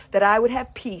 words, that I would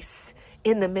have peace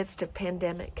in the midst of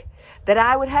pandemic, that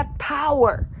I would have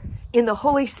power in the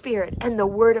Holy Spirit and the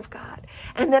Word of God,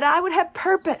 and that I would have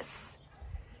purpose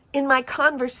in my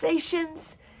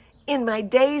conversations, in my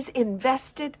days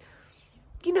invested.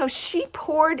 You know, she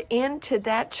poured into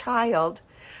that child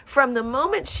from the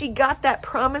moment she got that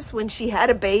promise when she had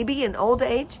a baby in old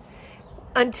age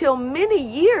until many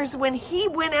years when he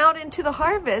went out into the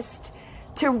harvest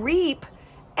to reap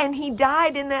and he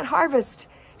died in that harvest.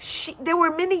 There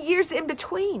were many years in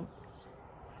between.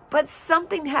 But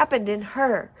something happened in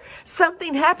her.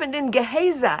 Something happened in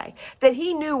Gehazi that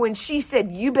he knew when she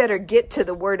said, you better get to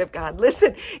the Word of God.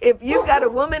 Listen, if you've got a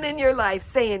woman in your life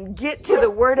saying, get to the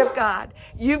Word of God,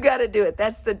 you've got to do it.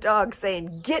 That's the dog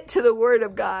saying, get to the Word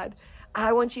of God.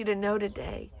 I want you to know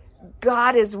today,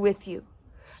 God is with you.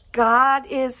 God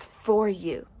is for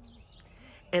you.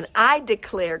 And I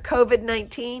declare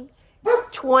COVID-19,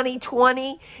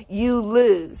 2020, you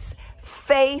lose.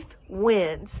 Faith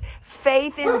wins.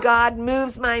 Faith in God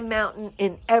moves my mountain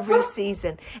in every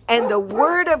season. And the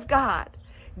Word of God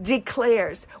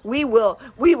declares, we will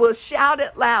shout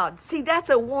it loud. See, that's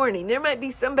a warning. There might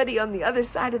be somebody on the other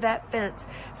side of that fence.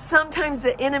 Sometimes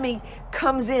the enemy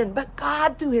comes in, but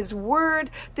God, through His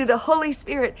Word, through the Holy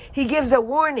Spirit, He gives a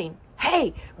warning.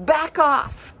 Hey, back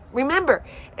off. Remember,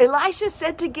 Elisha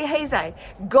said to Gehazi,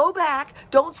 go back,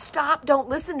 don't stop, don't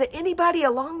listen to anybody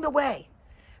along the way.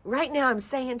 Right now, I'm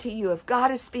saying to you, if God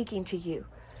is speaking to you,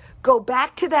 go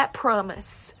back to that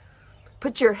promise.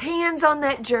 Put your hands on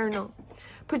that journal.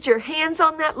 Put your hands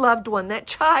on that loved one, that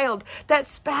child, that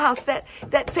spouse,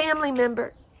 that family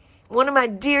member. One of my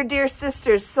dear, dear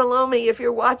sisters, Salome, if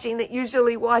you're watching, that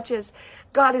usually watches,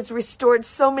 God has restored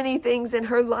so many things in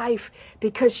her life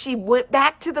because she went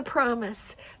back to the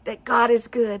promise that God is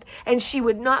good, and she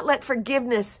would not let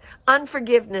forgiveness,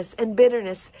 unforgiveness, and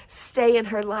bitterness stay in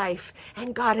her life.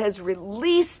 And God has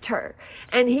released her,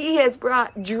 and He has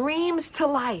brought dreams to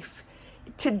life.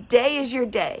 Today is your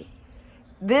day.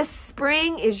 This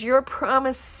spring is your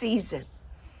promised season.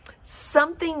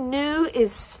 Something new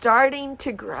is starting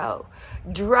to grow.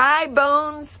 Dry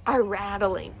bones are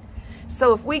rattling.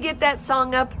 So if we get that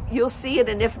song up, you'll see it.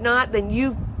 And if not, then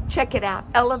you check it out.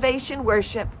 Elevation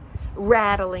Worship,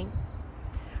 Rattling.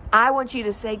 I want you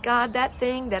to say, God, that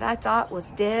thing that I thought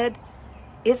was dead,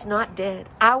 it's not dead.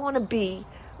 I want to be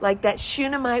like that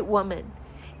Shunammite woman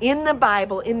in the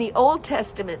Bible, in the Old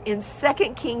Testament, in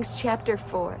 2 Kings chapter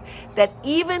 4, that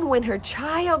even when her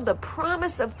child, the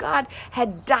promise of God,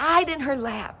 had died in her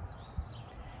lap,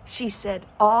 she said,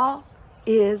 all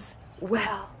is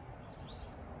well.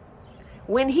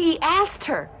 When he asked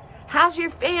her, how's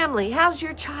your family? How's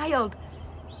your child?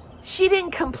 She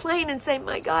didn't complain and say,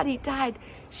 my God, he died.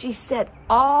 She said,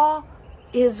 all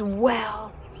is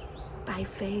well by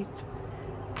faith.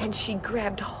 And she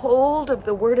grabbed hold of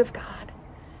the Word of God.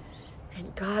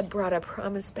 And God brought a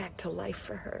promise back to life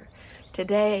for her.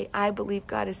 Today, I believe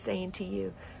God is saying to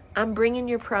you, I'm bringing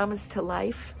your promise to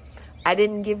life. I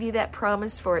didn't give you that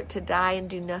promise for it to die and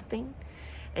do nothing.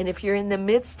 And if you're in the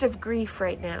midst of grief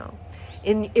right now,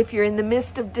 if you're in the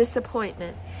midst of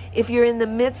disappointment, if you're in the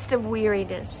midst of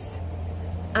weariness,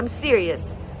 I'm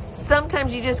serious.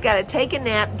 Sometimes you just got to take a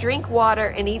nap, drink water,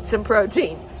 and eat some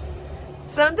protein.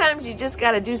 Sometimes you just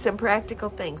got to do some practical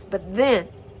things. But then,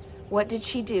 what did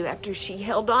she do after she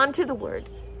held on to the Word?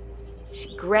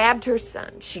 She grabbed her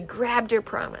son. She grabbed her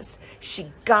promise.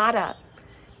 She got up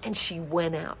and she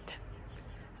went out.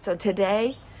 So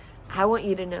today, I want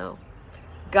you to know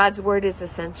God's Word is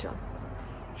essential.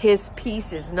 His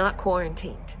peace is not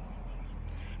quarantined.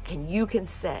 And you can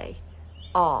say,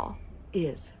 all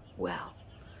is well.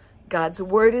 God's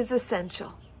Word is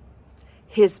essential.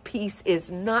 His peace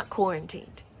is not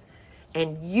quarantined.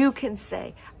 And you can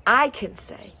say, I can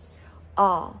say,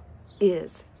 all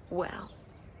is well.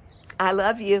 I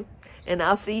love you, and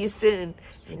I'll see you soon.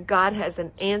 And God has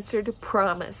an answered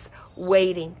promise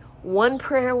waiting, one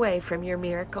prayer away from your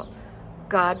miracle.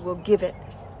 God will give it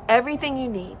everything you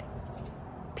need.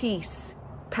 Peace,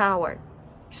 power,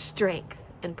 strength,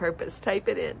 and purpose. Type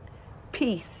it in.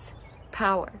 Peace,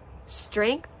 power,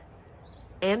 strength,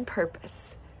 and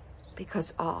purpose.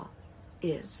 Because all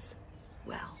is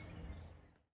well.